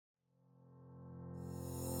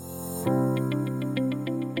You're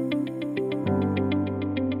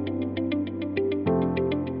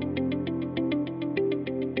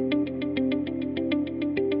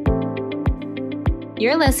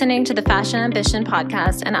listening to the Fashion Ambition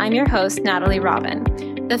podcast, and I'm your host, Natalie Robin.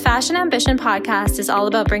 The Fashion Ambition podcast is all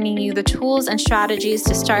about bringing you the tools and strategies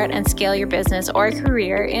to start and scale your business or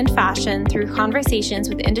career in fashion through conversations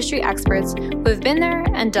with industry experts who have been there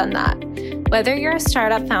and done that. Whether you're a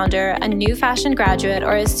startup founder, a new fashion graduate,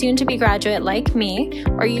 or a soon-to-be graduate like me,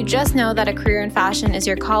 or you just know that a career in fashion is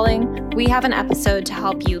your calling, we have an episode to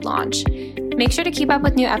help you launch. Make sure to keep up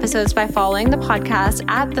with new episodes by following the podcast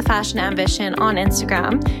at The Fashion Ambition on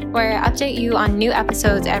Instagram, where I update you on new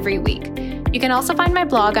episodes every week. You can also find my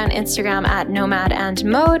blog on Instagram at Nomad and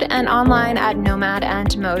Mode and online at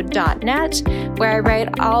nomadandmode.net, where I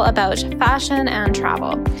write all about fashion and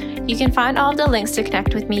travel. You can find all of the links to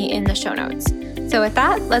connect with me in the show notes. So with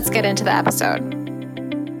that, let's get into the episode.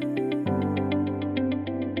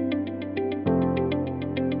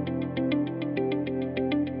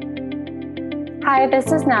 Hi,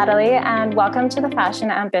 this is Natalie, and welcome to the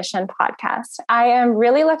Fashion Ambition podcast. I am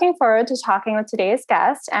really looking forward to talking with today's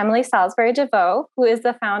guest, Emily Salsbury-Deveaux, who is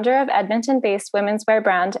the founder of Edmonton-based women's wear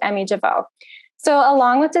brand Deveaux. So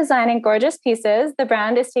along with designing gorgeous pieces, the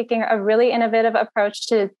brand is taking a really innovative approach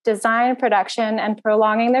to design, production, and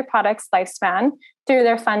prolonging their product's lifespan through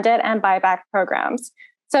their funded and buyback programs.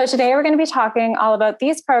 So today we're going to be talking all about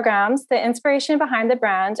these programs, the inspiration behind the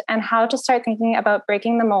brand, and how to start thinking about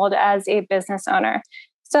breaking the mold as a business owner.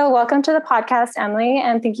 So welcome to the podcast, Emily,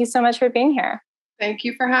 and thank you so much for being here. Thank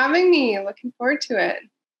you for having me. Looking forward to it.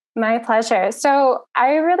 My pleasure. So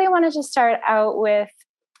I really wanted to start out with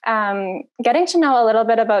getting to know a little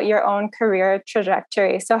bit about your own career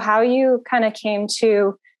trajectory. So how you kind of came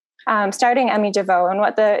to starting Deveaux and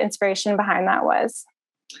what the inspiration behind that was.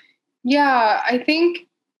 Yeah, I think,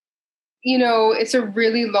 it's a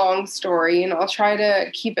really long story, and I'll try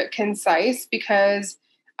to keep it concise because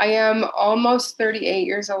I am almost 38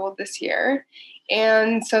 years old this year.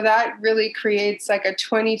 And so that really creates like a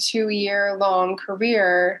 22-year long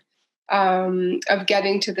career of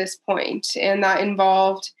getting to this point. And that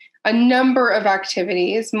involved a number of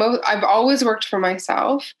activities. I've always worked for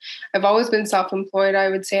myself. I've always been self-employed. I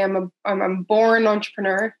would say I'm a born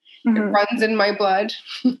entrepreneur. Mm-hmm. It runs in my blood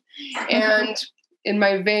and in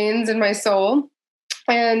my veins, in my soul.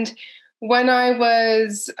 And when I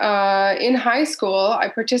was in high school, I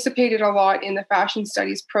participated a lot in the fashion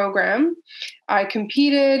studies program. I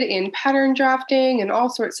competed in pattern drafting and all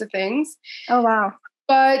sorts of things. Oh, wow.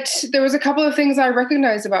 But there was a couple of things I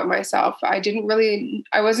recognized about myself. I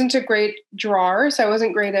wasn't a great drawer, so I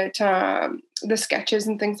wasn't great at the sketches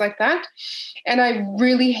and things like that. And I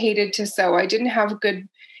really hated to sew. I didn't have good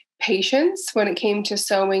patience when it came to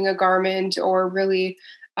sewing a garment or really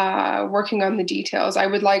working on the details. I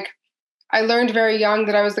learned very young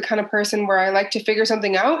that I was the kind of person where I like to figure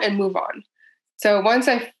something out and move on. So once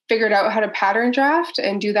I figured out how to pattern draft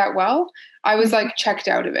and do that well, I was like checked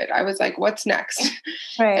out of it. I was like, what's next?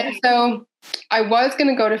 Right. And so I was going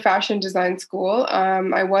to go to fashion design school.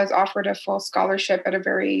 I was offered a full scholarship at a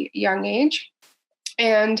very young age,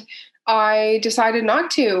 and I decided not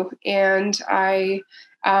to. And I,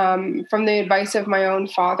 from the advice of my own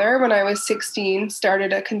father, when I was 16,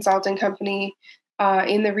 started a consulting company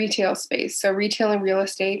in the retail space, so retail and real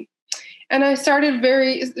estate. And I started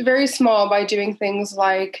very, very small by doing things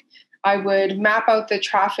like I would map out the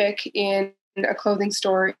traffic in a clothing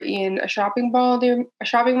store in a shopping mall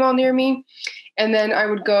near me, and then I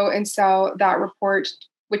would go and sell that report,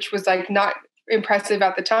 which was like not impressive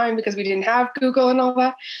at the time because we didn't have Google and all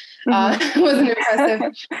that. Mm-hmm. It wasn't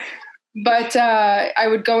impressive. But I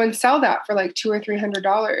would go and sell that for like $200 or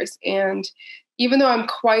 $300. And even though I'm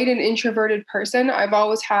quite an introverted person, I've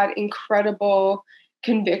always had incredible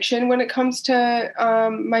conviction when it comes to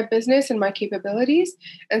my business and my capabilities.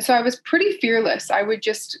 And so I was pretty fearless. I would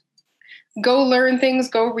just go learn things,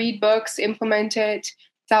 go read books, implement it,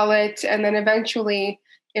 sell it. And then eventually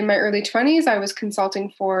in my early 20s, I was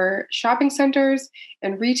consulting for shopping centers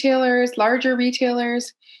and retailers, larger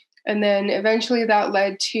retailers. And then eventually that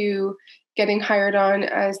led to getting hired on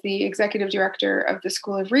as the executive director of the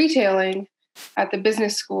School of Retailing at the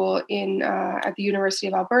business school at the University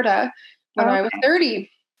of Alberta when I was 30.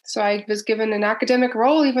 So I was given an academic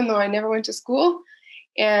role, even though I never went to school.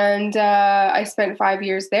 And I spent 5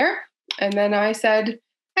 years there. And then I said,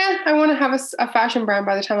 I want to have a fashion brand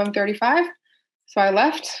by the time I'm 35. So I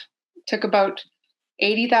left, took about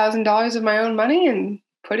 $80,000 of my own money and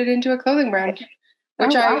put it into a clothing brand,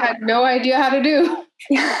 which I had no idea how to do.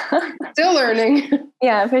 Still learning.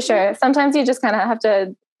 Yeah, for sure. Sometimes you just kind of have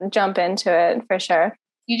to jump into it, for sure.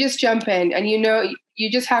 you just jump in, and you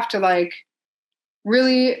just have to like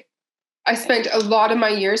really. I spent a lot of my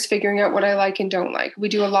years figuring out what I like and don't like. We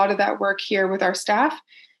do a lot of that work here with our staff.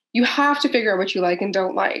 You have to figure out what you like and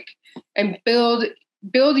don't like, and build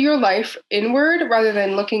your life inward rather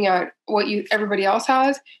than looking at what everybody else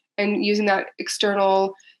has and using that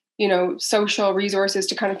external, social resources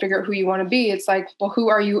to kind of figure out who you want to be. It's like, well, who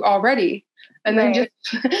are you already? And then just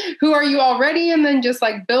who are you already? And then just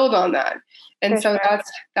like build on that. And so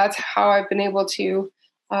that's how I've been able to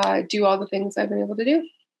do all the things I've been able to do.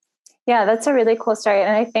 Yeah, that's a really cool story.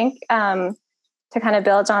 And I think to kind of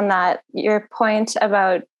build on that, your point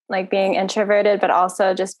about like being introverted, but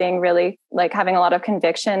also just being really like having a lot of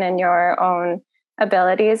conviction in your own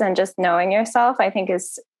abilities and just knowing yourself, I think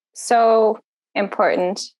is so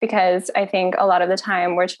important, because I think a lot of the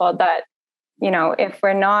time we're told that, if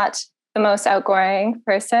we're not the most outgoing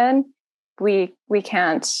person, we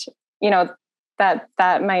can't, that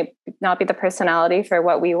might not be the personality for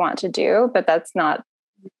what we want to do, but that's not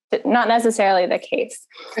necessarily the case.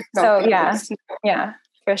 So yeah,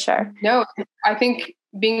 for sure. No, I think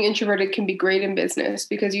being introverted can be great in business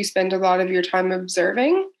because you spend a lot of your time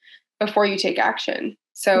observing before you take action.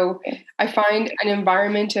 So I find an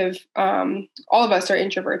environment of, all of us are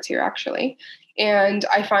introverts here actually. And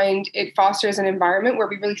I find it fosters an environment where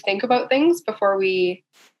we really think about things before we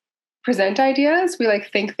present ideas. We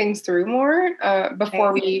like think things through more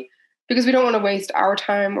because we don't want to waste our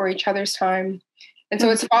time or each other's time. And so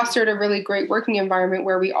it's fostered a really great working environment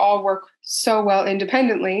where we all work so well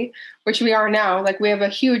independently, which we are now. Like we have a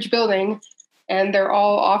huge building and they're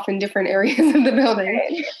all off in different areas of the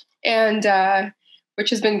building. And which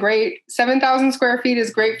has been great. 7,000 square feet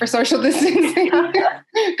is great for social distancing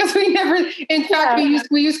because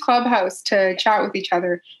we use Clubhouse to chat with each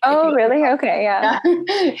other. Oh, really? Okay. Yeah.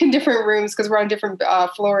 In different rooms because we're on different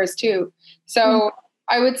floors too. So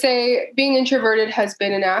I would say being introverted has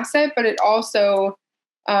been an asset, but it also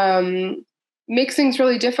makes things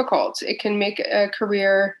really difficult. It can make a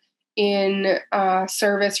career in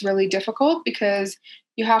service really difficult because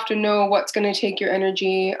you have to know what's going to take your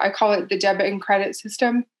energy. I call it the debit and credit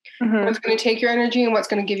system. What's going to take your energy and what's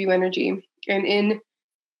going to give you energy. And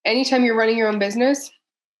anytime you're running your own business,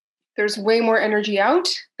 there's way more energy out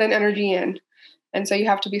than energy in. And so you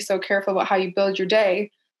have to be so careful about how you build your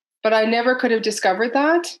day. But I never could have discovered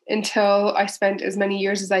that until I spent as many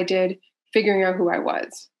years as I did figuring out who I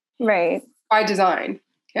was. Right. By design.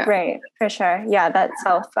 Yeah. Right. For sure. Yeah. That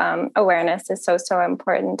self-awareness is so, so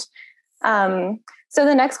important. So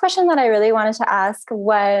the next question that I really wanted to ask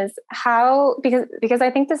was how, because I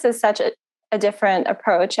think this is such a different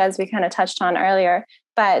approach as we kind of touched on earlier,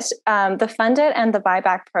 but the fund it and the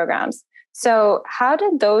buyback programs. So how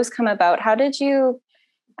did those come about? How did you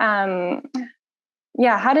start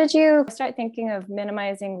thinking of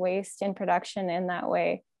minimizing waste in production in that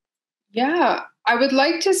way? Yeah, I would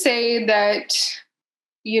like to say that,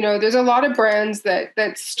 there's a lot of brands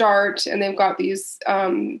that start and they've got these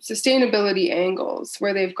sustainability angles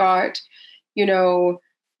where they've got,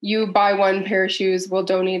 you buy one pair of shoes, we'll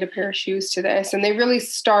donate a pair of shoes to this. And they really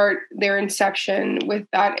start their inception with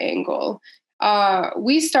that angle.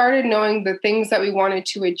 We started knowing the things that we wanted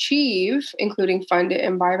to achieve, including fund it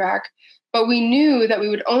and buyback, but we knew that we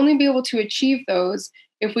would only be able to achieve those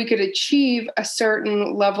if we could achieve a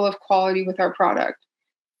certain level of quality with our product.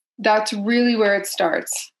 That's really where it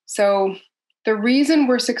starts. So the reason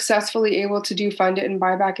we're successfully able to do fund it and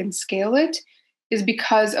buyback and scale it is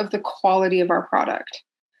because of the quality of our product.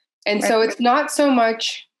 And so it's not so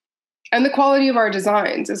much, and the quality of our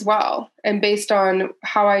designs as well. And based on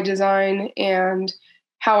how I design and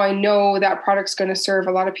how I know that product's going to serve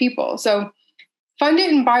a lot of people. So fund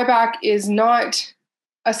it and buyback is not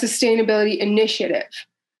a sustainability initiative.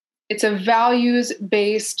 It's a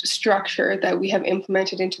values-based structure that we have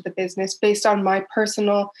implemented into the business based on my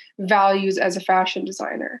personal values as a fashion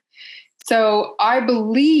designer. So I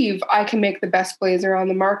believe I can make the best blazer on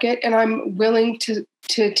the market, and I'm willing to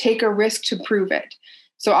take a risk to prove it.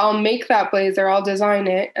 So I'll make that blazer, I'll design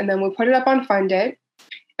it, and then we'll put it up on Fund It,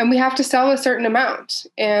 and we have to sell a certain amount.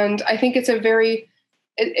 And I think it's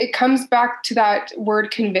it comes back to that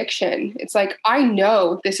word conviction. It's like, I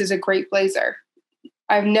know this is a great blazer.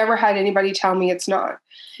 I've never had anybody tell me it's not.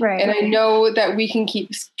 Right. And I know that we can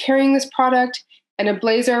keep carrying this product, and a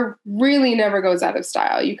blazer really never goes out of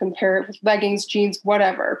style. You can pair it with leggings, jeans,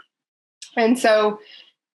 whatever. And so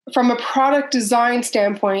from a product design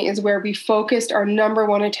standpoint is where we focused our number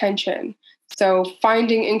one attention. So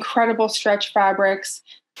finding incredible stretch fabrics,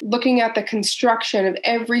 looking at the construction of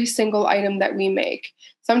every single item that we make.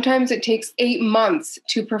 Sometimes it takes 8 months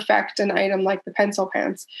to perfect an item like the pencil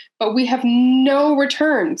pants, but we have no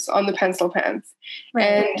returns on the pencil pants.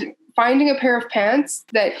 Right. And finding a pair of pants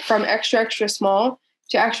that from extra, extra small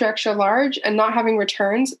to extra, extra large and not having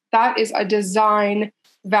returns, that is a design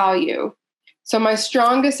value. So my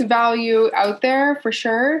strongest value out there for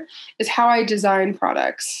sure is how I design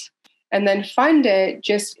products. And then fund it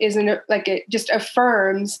just isn't like, it just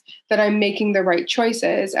affirms that I'm making the right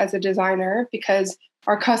choices as a designer, because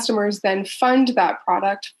our customers then fund that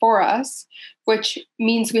product for us, which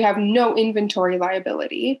means we have no inventory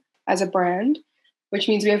liability as a brand, which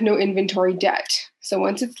means we have no inventory debt. So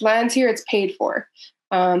once it lands here, it's paid for.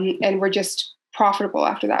 And we're just profitable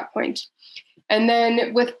after that point. And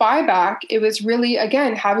then with buyback, it was really,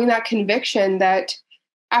 again, having that conviction that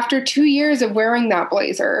after 2 years of wearing that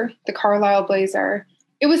blazer, the Carlisle blazer,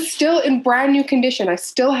 it was still in brand new condition. I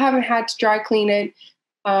still haven't had to dry clean it.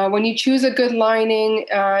 When you choose a good lining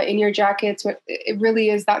in your jackets, it really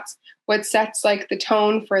is, that's what sets like the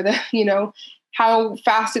tone for the, how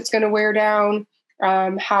fast it's going to wear down,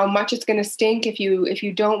 how much it's going to stink if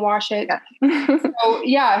you don't wash it.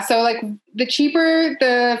 Yeah. So like the cheaper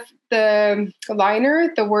the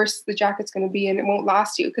liner, the worse the jacket's going to be, and it won't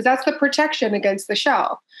last you, because that's the protection against the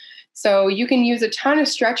shell. So you can use a ton of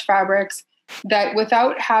stretch fabrics that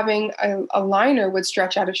without having a liner would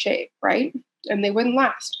stretch out of shape, right? And they wouldn't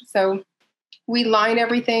last. So we line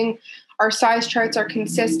everything. Our size charts are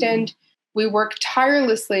consistent. We work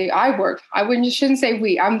tirelessly. Shouldn't say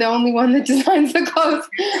we. I'm the only one that designs the clothes.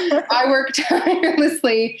 I work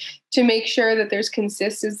tirelessly to make sure that there's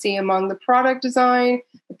consistency among the product design,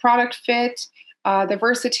 the product fit, the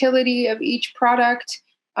versatility of each product,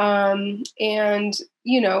 and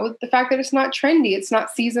the fact that it's not trendy, it's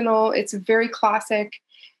not seasonal, it's very classic.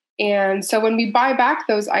 And so when we buy back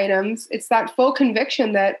those items, it's that full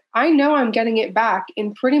conviction that I know I'm getting it back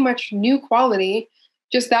in pretty much new quality.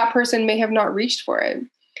 Just that person may have not reached for it.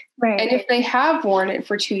 Right. And if they have worn it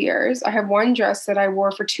for 2 years, I have one dress that I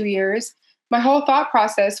wore for 2 years. My whole thought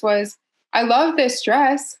process was, I love this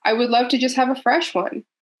dress. I would love to just have a fresh one.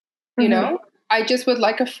 I just would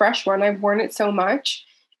like a fresh one. I've worn it so much.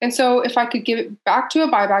 And so if I could give it back to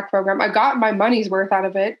a buyback program, I got my money's worth out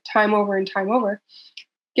of it time over and time over.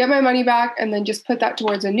 Get my money back and then just put that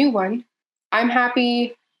towards a new one. I'm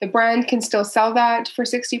happy. The brand can still sell that for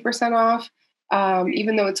 60% off.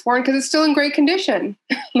 Even though it's worn, because it's still in great condition.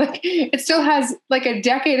 Like it still has like a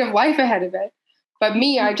decade of life ahead of it. But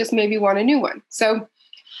me, I just maybe want a new one. So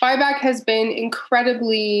buyback has been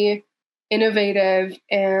incredibly innovative,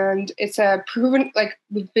 and it's a proven, like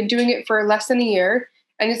we've been doing it for less than a year,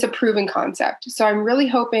 and it's a proven concept. So I'm really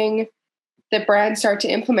hoping that brands start to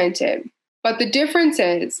implement it. But the difference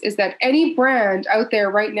is that any brand out there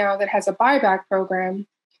right now that has a buyback program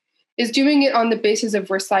is doing it on the basis of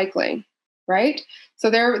recycling. Right? So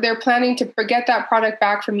they're planning to get that product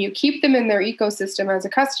back from you, keep them in their ecosystem as a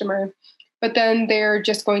customer, but then they're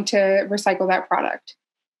just going to recycle that product.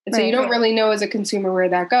 And so you don't really know as a consumer where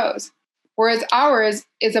that goes. Whereas ours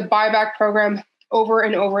is a buyback program over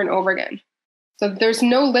and over and over again. So there's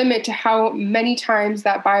no limit to how many times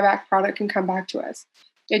that buyback product can come back to us.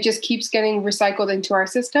 It just keeps getting recycled into our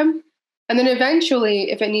system. And then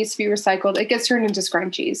eventually, if it needs to be recycled, it gets turned into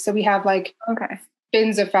scrunchies. So we have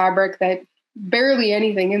bins of fabric that barely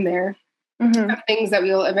anything in there, of things that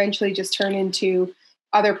we'll eventually just turn into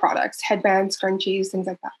other products, headbands, scrunchies, things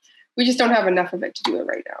like that. We just don't have enough of it to do it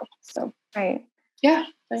right now. So, right. Yeah.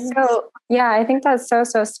 So, yeah, I think that's so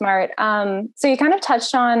smart. So you kind of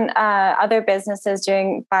touched on other businesses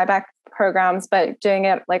doing buyback programs, but doing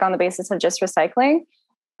it like on the basis of just recycling.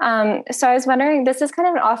 So I was wondering, this is kind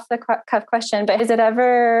of an off the cuff question, but is it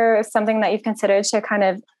ever something that you've considered to kind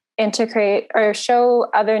of integrate or show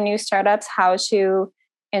other new startups how to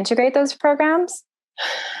integrate those programs?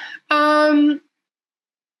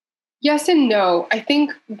 Yes and no. I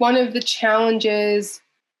think one of the challenges,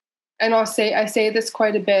 and I say this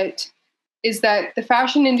quite a bit, is that the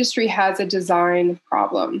fashion industry has a design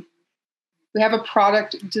problem. We have a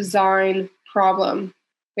product design problem.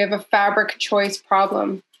 We have a fabric choice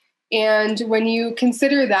problem. And when you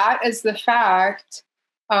consider that as the fact,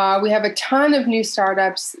 we have a ton of new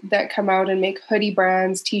startups that come out and make hoodie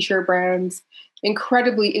brands, t-shirt brands,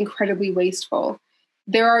 incredibly, incredibly wasteful.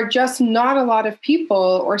 There are just not a lot of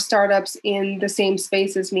people or startups in the same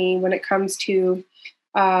space as me when it comes to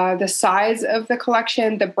the size of the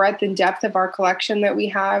collection, the breadth and depth of our collection that we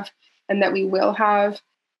have and that we will have.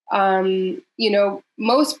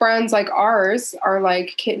 Most brands like ours are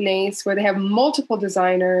like Kit & Ace, where they have multiple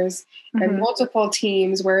designers and multiple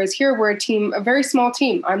teams, whereas here we're a very small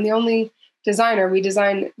team. I'm the only designer. We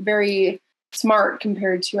design very smart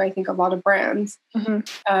compared to, I think, a lot of brands.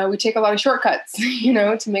 We take a lot of shortcuts,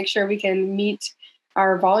 to make sure we can meet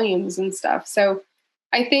our volumes and stuff. So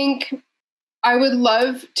I think I would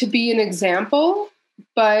love to be an example,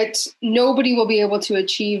 but nobody will be able to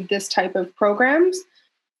achieve these types of programs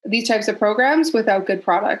without good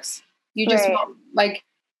products. You just won't,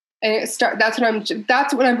 and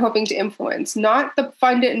that's what I'm hoping to influence, not the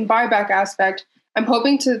fund it and buyback aspect. I'm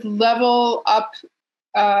hoping to level up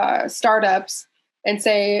startups and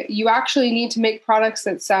say, you actually need to make products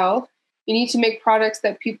that sell. You need to make products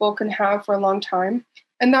that people can have for a long time.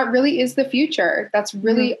 And that really is the future. That's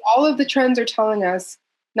really all of the trends are telling us,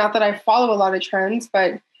 not that I follow a lot of trends,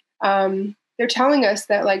 but they're telling us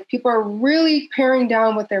that people are really paring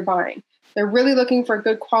down what they're buying. They're really looking for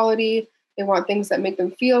good quality. They want things that make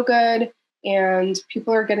them feel good. And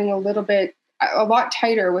people are getting a lot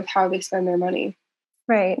tighter with how they spend their money.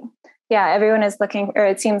 Right. Yeah. Everyone is looking, or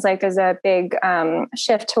it seems like there's a big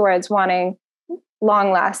shift towards wanting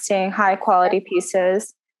long lasting, high quality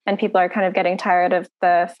pieces. And people are kind of getting tired of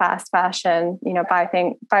the fast fashion,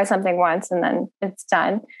 buy something once and then it's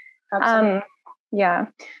done. Absolutely. Yeah.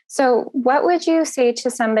 So what would you say to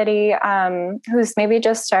somebody who's maybe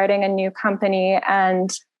just starting a new company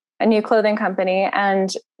and a new clothing company,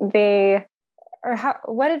 and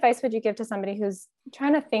what advice would you give to somebody who's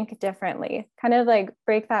trying to think differently, kind of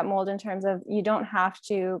break that mold in terms of you don't have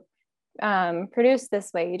to produce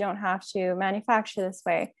this way, you don't have to manufacture this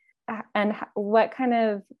way? And what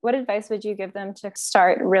advice would you give them to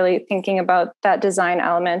start really thinking about that design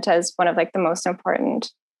element as one of the most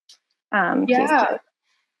important pieces?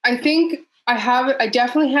 I think I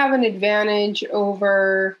definitely have an advantage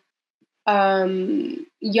over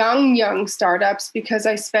young startups because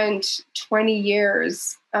I spent 20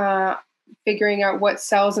 years figuring out what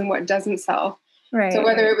sells and what doesn't sell. Right. So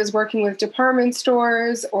whether it was working with department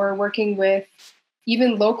stores or working with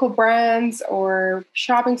even local brands or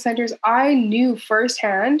shopping centers, I knew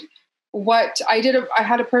firsthand what I did. I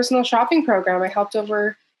had a personal shopping program. I helped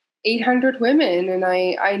over 800 women, and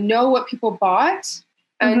I know what people bought.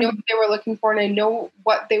 I know what they were looking for, and I know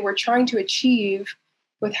what they were trying to achieve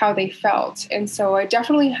with how they felt. And so I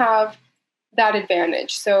definitely have that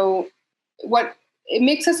advantage. So it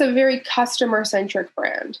makes us a very customer-centric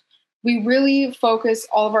brand. We really focus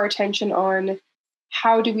all of our attention on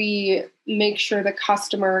how do we make sure the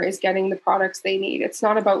customer is getting the products they need. It's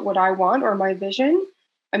not about what I want or my vision.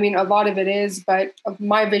 I mean, a lot of it is, but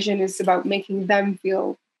my vision is about making them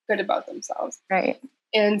feel good about themselves. Right.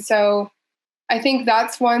 And so I think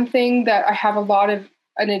that's one thing that I have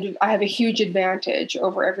I have a huge advantage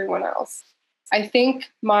over everyone else. I think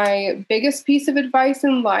my biggest piece of advice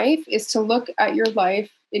in life is to look at your life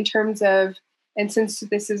in terms of, and since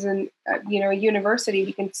this is a university,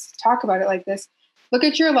 we can talk about it like this. Look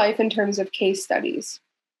at your life in terms of case studies.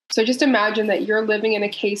 So just imagine that you're living in a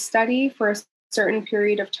case study for a certain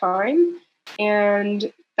period of time,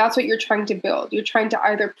 and that's what you're trying to build. You're trying to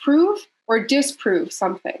either prove or disprove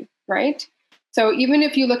something, right? So even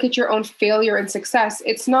if you look at your own failure and success,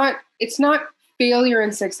 it's not failure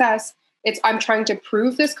and success. It's I'm trying to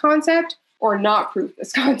prove this concept or not prove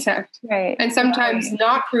this concept. Right. And sometimes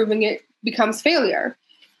not proving it becomes failure,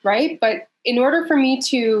 right? But in order for me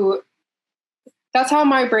that's how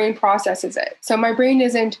my brain processes it. So my brain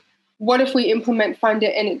isn't, what if we implement fund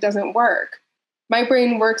it and it doesn't work? My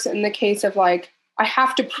brain works in the case of I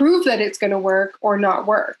have to prove that it's going to work or not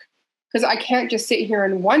work. Because I can't just sit here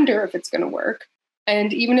and wonder if it's going to work.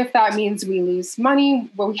 And even if that means we lose money,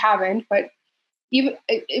 we haven't, but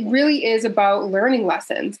it really is about learning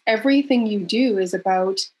lessons. Everything you do is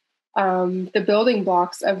about the building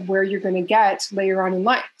blocks of where you're going to get later on in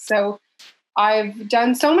life. So I've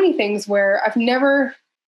done so many things where I've never,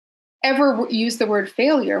 ever used the word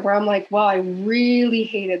failure, where I'm well, I really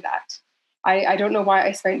hated that. I don't know why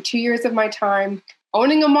I spent 2 years of my time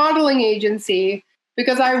owning a modeling agency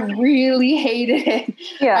because I really hated it.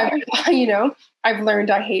 Yeah. I've learned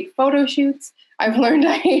I hate photo shoots. I've learned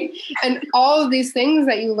I hate, and all of these things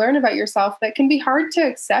that you learn about yourself that can be hard to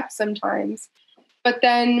accept sometimes. But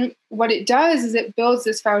then what it does is it builds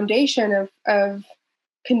this foundation of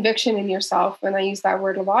conviction in yourself. And I use that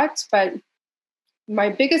word a lot, but my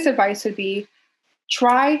biggest advice would be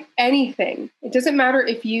try anything. It doesn't matter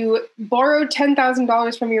if you borrowed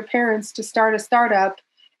 $10,000 from your parents to start a startup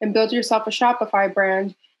and build yourself a Shopify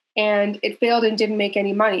brand and it failed and didn't make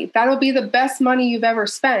any money. That'll be the best money you've ever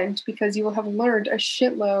spent because you will have learned a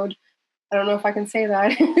shitload. I don't know if I can say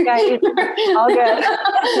that. Yeah, all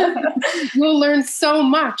good. You'll learn so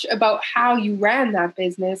much about how you ran that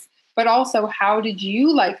business, but also how did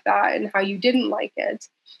you like that and how you didn't like it.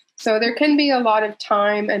 So there can be a lot of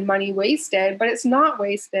time and money wasted, but it's not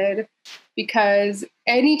wasted because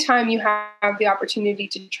anytime you have the opportunity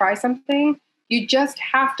to try something, you just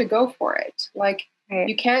have to go for it. Like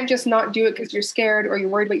you can't just not do it because you're scared or you're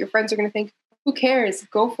worried what your friends are going to think. Who cares?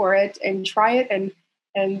 Go for it and try it.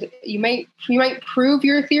 And you might prove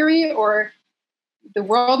your theory, or the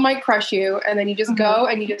world might crush you. And then you just go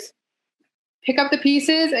and you just pick up the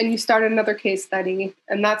pieces and you start another case study.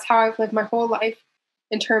 And that's how I've lived my whole life,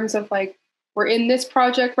 in terms of like, we're in this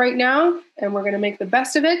project right now and we're going to make the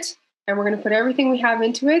best of it. And we're going to put everything we have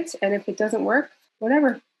into it. And if it doesn't work,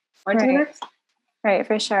 whatever, on to the next. Right,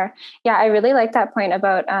 for sure. Yeah, I really like that point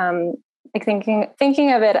about like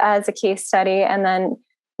thinking of it as a case study, and then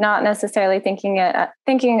not necessarily thinking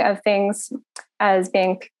of things as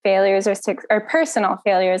being failures or personal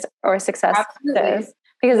failures or successes. Absolutely.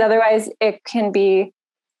 Because otherwise it can be,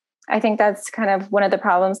 I think that's kind of one of the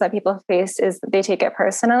problems that people face, is that they take it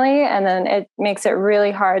personally, and then it makes it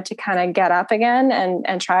really hard to kind of get up again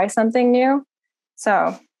and try something new.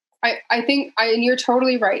 So I think, and you're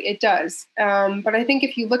totally right, it does. But I think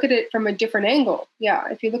if you look at it from a different angle,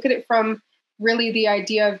 if you look at it from really the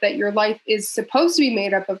idea of that your life is supposed to be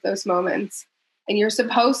made up of those moments, and you're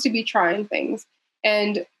supposed to be trying things.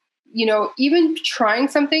 And, even trying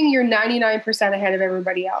something, you're 99% ahead of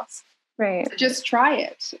everybody else. Right. So just try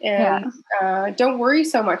it. And don't worry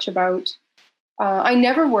so much about, I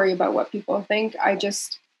never worry about what people think. I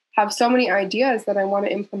just have so many ideas that I want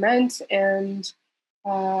to implement. And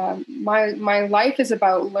my life is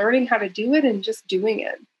about learning how to do it and just doing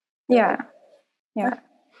it. Yeah.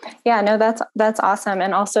 No, that's awesome.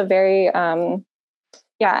 And also very,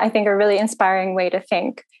 I think a really inspiring way to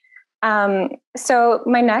think. So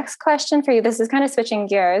my next question for you, this is kind of switching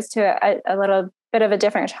gears to a little bit of a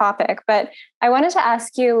different topic, but I wanted to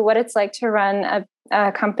ask you what it's like to run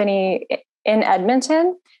a company in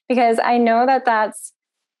Edmonton, because I know that that's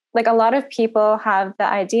like, a lot of people have the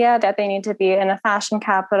idea that they need to be in a fashion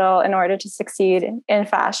capital in order to succeed in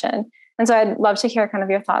fashion. And so I'd love to hear kind of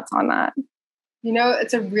your thoughts on that.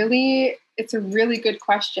 It's a really good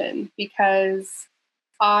question, because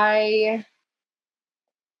I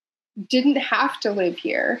didn't have to live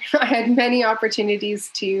here. I had many opportunities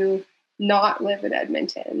to not live in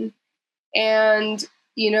Edmonton. And,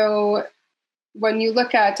 when you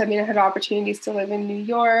look at, I had opportunities to live in New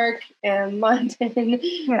York and London,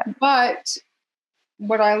 but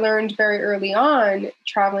what I learned very early on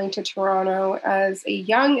traveling to Toronto as a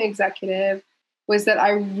young executive was that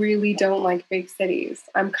I really don't like big cities.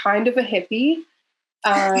 I'm kind of a hippie.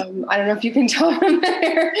 I don't know if you can tell from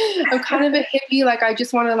there. I'm kind of a hippie. Like, I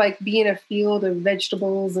just want to be in a field of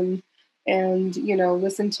vegetables and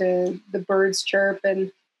listen to the birds chirp.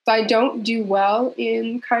 And so I don't do well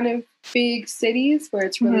in kind of big cities where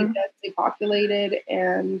it's really densely populated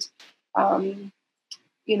and,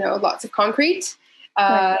 lots of concrete.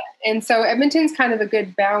 And so Edmonton's kind of a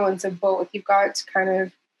good balance of both. You've got kind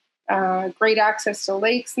of great access to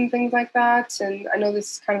lakes and things like that. And I know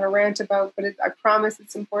this is kind of a rant about, but I promise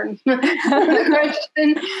it's important for the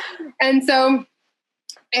question. And so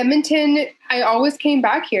Edmonton, I always came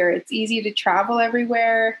back here. It's easy to travel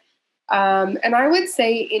everywhere. And I would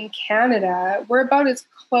say in Canada, we're about as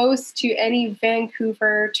close to any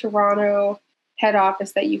Vancouver, Toronto head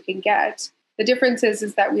office that you can get. The difference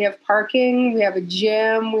is that we have parking, we have a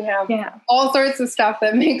gym, we have all sorts of stuff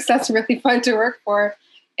that makes us really fun to work for.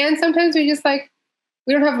 And sometimes we just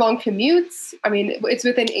we don't have long commutes. It's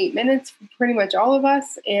within 8 minutes for pretty much all of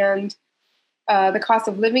us. And the cost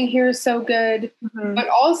of living here is so good. But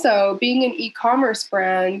also being an e-commerce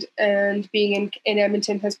brand and being in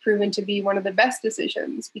Edmonton has proven to be one of the best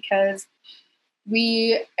decisions, because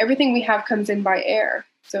everything we have comes in by air.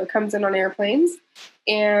 So it comes in on airplanes,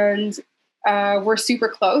 and we're super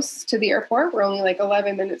close to the airport. We're only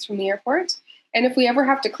 11 minutes from the airport. And if we ever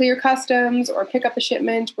have to clear customs or pick up a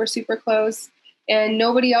shipment, we're super close. And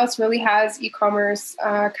nobody else really has e-commerce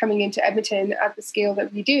coming into Edmonton at the scale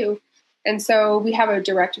that we do. And so we have a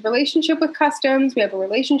direct relationship with customs. We have a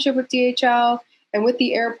relationship with DHL and with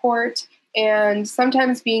the airport. And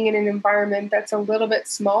sometimes being in an environment that's a little bit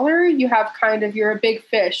smaller, you have you're a big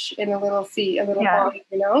fish in a little sea, a little pond,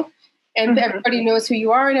 and everybody knows who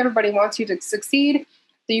you are and everybody wants you to succeed.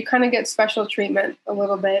 So you kind of get special treatment a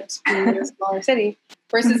little bit being in a smaller city.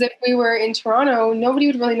 Versus if we were in Toronto, nobody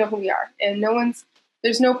would really know who we are. And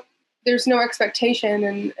there's no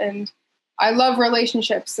expectation. And I love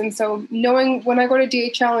relationships. And so knowing when I go to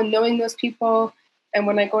DHL and knowing those people, and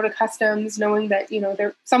when I go to customs, knowing that,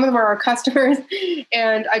 some of them are our customers,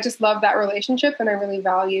 and I just love that relationship. And I really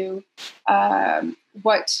value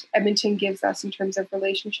what Edmonton gives us in terms of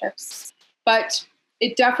relationships. But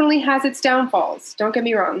it definitely has its downfalls. Don't get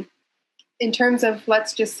me wrong. In terms of,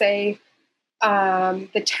 let's just say,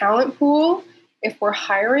 the talent pool, if we're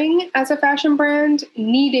hiring as a fashion brand,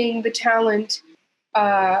 needing the talent,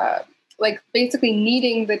 like basically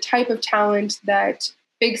needing the type of talent that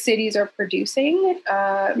big cities are producing.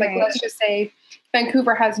 Like, let's just say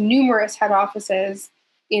Vancouver has numerous head offices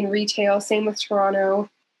in retail, same with Toronto.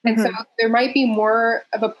 And so there might be more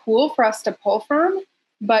of a pool for us to pull from.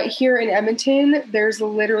 But here in Edmonton, there's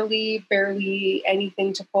literally barely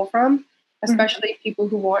anything to pull from, especially people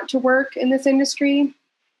who want to work in this industry.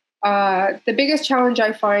 The biggest challenge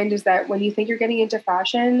I find is that when you think you're getting into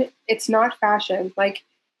fashion, it's not fashion. Like,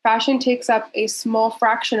 fashion takes up a small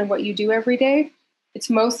fraction of what you do every day. It's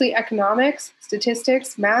mostly economics,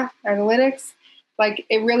 statistics, math, analytics. Like,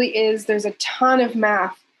 it really is. There's a ton of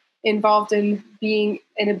math involved in being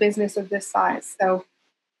in a business of this size. So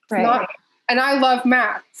and I love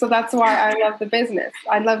math. So that's why I love the business.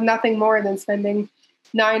 I love nothing more than spending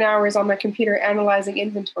 9 hours on my computer analyzing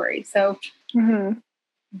inventory. So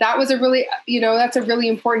that was a really, that's a really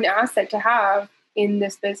important asset to have in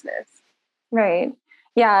this business. Right.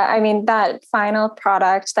 Yeah. I mean, that final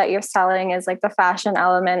product that you're selling is like the fashion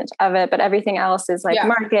element of it, but everything else is like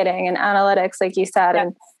marketing and analytics, like you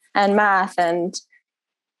said, and math and,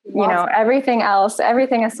 everything else,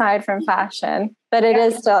 everything aside from fashion, but it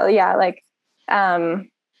is still,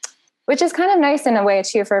 which is kind of nice in a way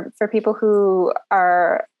too, for people who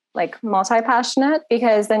are like multi-passionate,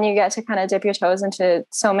 because then you get to kind of dip your toes into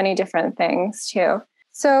so many different things too.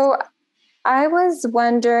 So I was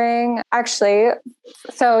wondering, actually,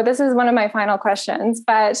 so this is one of my final questions,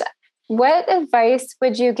 but what advice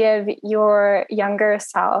would you give your younger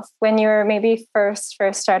self when you're maybe first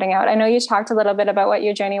starting out? I know you talked a little bit about what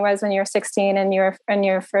your journey was when you were 16 and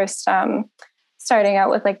you're first starting out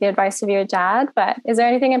with like the advice of your dad, but is there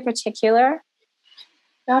anything in particular?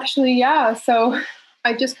 Actually, yeah. So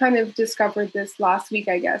I just kind of discovered this last week,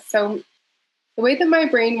 I guess. So the way that my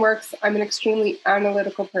brain works, I'm an extremely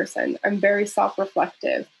analytical person. I'm very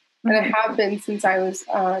self-reflective, and I have been since I was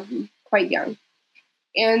quite young.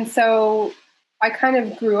 And so I kind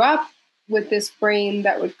of grew up with this brain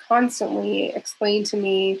that would constantly explain to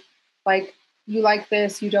me, like, you like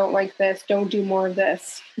this, you don't like this, don't do more of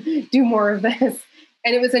this, do more of this.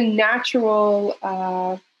 And it was natural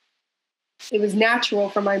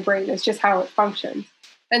for my brain. It's just how it functions.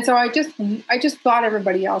 And so I just thought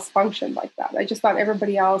everybody else functioned like that. I just thought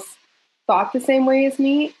everybody else thought the same way as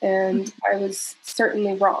me, and I was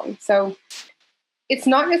certainly wrong. So it's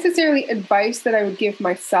not necessarily advice that I would give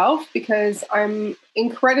myself, because I'm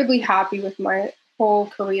incredibly happy with my whole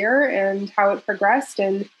career and how it progressed.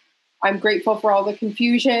 And I'm grateful for all the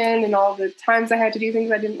confusion and all the times I had to do things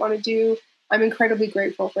I didn't want to do. I'm incredibly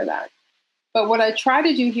grateful for that. But what I try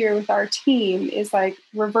to do here with our team is like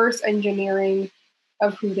reverse engineering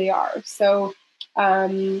of who they are. So,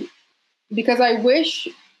 because I wish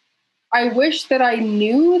that I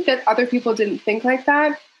knew that other people didn't think like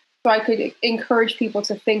that, so I could encourage people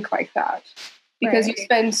to think like that. Because you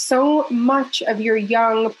spend so much of your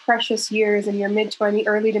young, precious years in your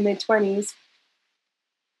early to mid-20s,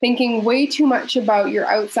 thinking way too much about your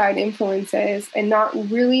outside influences and not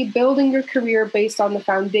really building your career based on the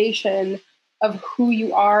foundation of who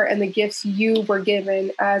you are and the gifts you were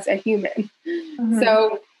given as a human.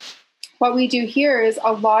 So what we do here is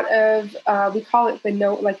a lot of, we call it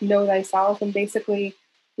know thyself. And basically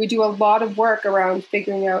we do a lot of work around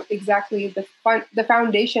figuring out exactly the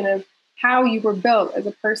foundation of how you were built as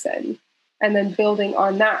a person, and then building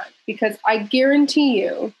on that. Because I guarantee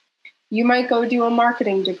you might go do a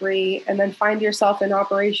marketing degree and then find yourself in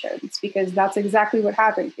operations, because that's exactly what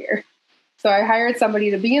happened here. So I hired somebody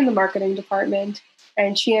to be in the marketing department,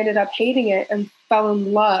 and she ended up hating it and fell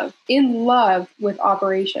in love with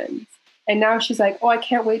operations. And now she's like, oh, I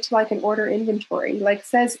can't wait till I can order inventory. Like,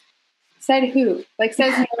 said who? Like,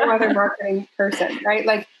 says no other marketing person, right?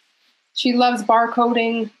 Like, she loves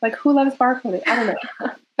barcoding. Like, who loves barcoding? I don't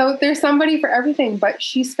know. So there's somebody for everything, but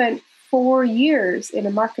she spent 4 years in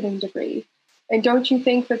a marketing degree. And don't you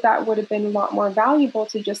think that would have been a lot more valuable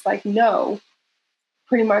to just like know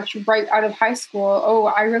pretty much right out of high school, oh,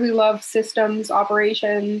 I really love systems,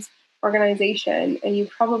 operations, organization. And you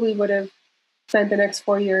probably would have spent the next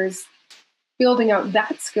 4 years building out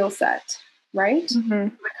that skill set, right? When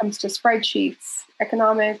it comes to spreadsheets,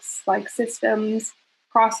 economics, like systems,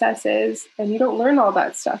 processes, and you don't learn all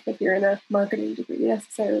that stuff if you're in a marketing degree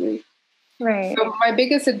necessarily. Right. So my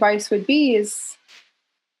biggest advice would be it's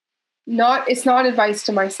not advice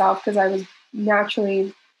to myself, because I was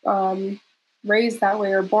naturally raised that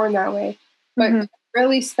way or born that way, but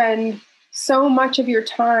really spend so much of your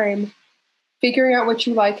time figuring out what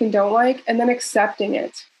you like and don't like, and then accepting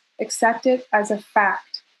it. Accept it as a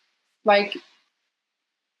fact. Like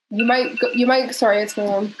sorry, it's my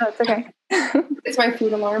alarm. Oh, it's okay. It's my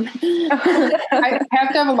food alarm. I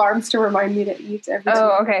have to have alarms to remind me to eat every day.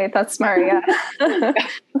 Oh, okay. That's smart. Yeah.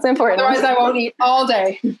 That's important. Otherwise I won't eat all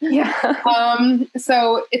day. Yeah.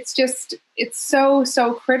 So it's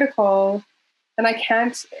so critical, and I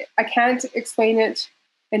can't explain it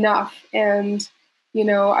enough. And, you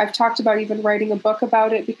know, I've talked about even writing a book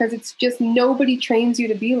about it, because it's just, nobody trains you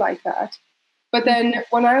to be like that. But then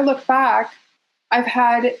when I look back, I've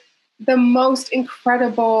had the most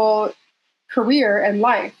incredible career and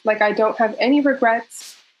life. Like, I don't have any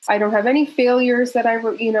regrets. I don't have any failures that I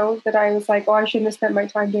was like, oh, I shouldn't have spent my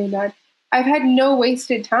time doing that. I've had no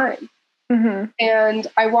wasted time. Mm-hmm. And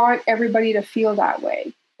I want everybody to feel that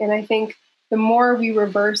way. And I think the more we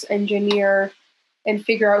reverse engineer and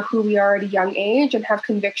figure out who we are at a young age and have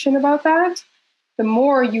conviction about that, the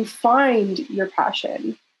more you find your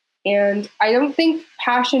passion. And I don't think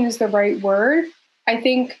passion is the right word. I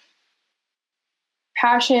think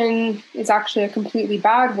passion is actually a completely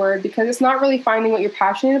bad word, because it's not really finding what you're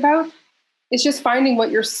passionate about. It's just finding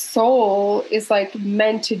what your soul is like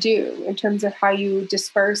meant to do in terms of how you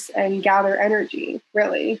disperse and gather energy.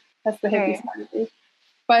 Really, that's the hippie side of me.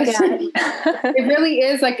 But it really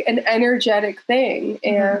is like an energetic thing.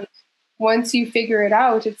 And once you figure it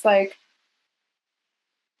out, it's like,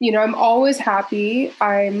 you know, I'm always happy.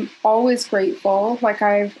 I'm always grateful. Like,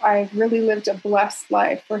 I've really lived a blessed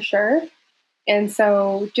life for sure. And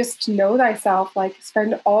so just to know thyself, like,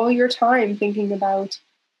 spend all your time thinking about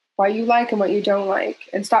what you like and what you don't like,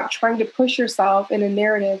 and stop trying to push yourself in a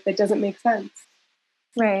narrative that doesn't make sense.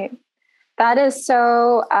 Right. That is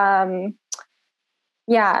so,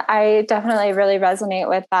 yeah, I definitely really resonate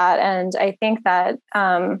with that. And I think that,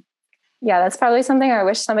 that's probably something I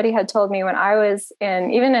wish somebody had told me when I was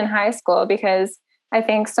even in high school, because I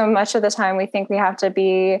think so much of the time we think we have to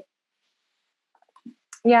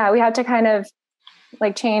kind of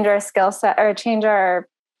like change our skill set or change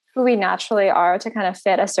who we naturally are to kind of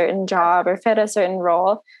fit a certain job or fit a certain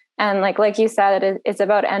role. And like you said, it's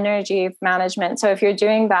about energy management. So if you're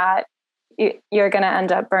doing that, you're going to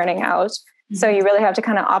end up burning out. Mm-hmm. So you really have to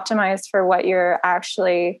kind of optimize for what you're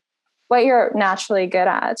naturally good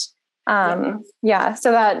at. Awesome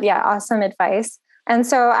advice. And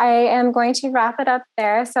so I am going to wrap it up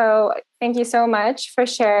there. So thank you so much for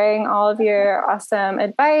sharing all of your awesome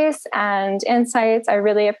advice and insights. I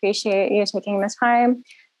really appreciate you taking the time.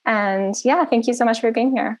 And thank you so much for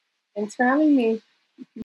being here. Thanks for having me.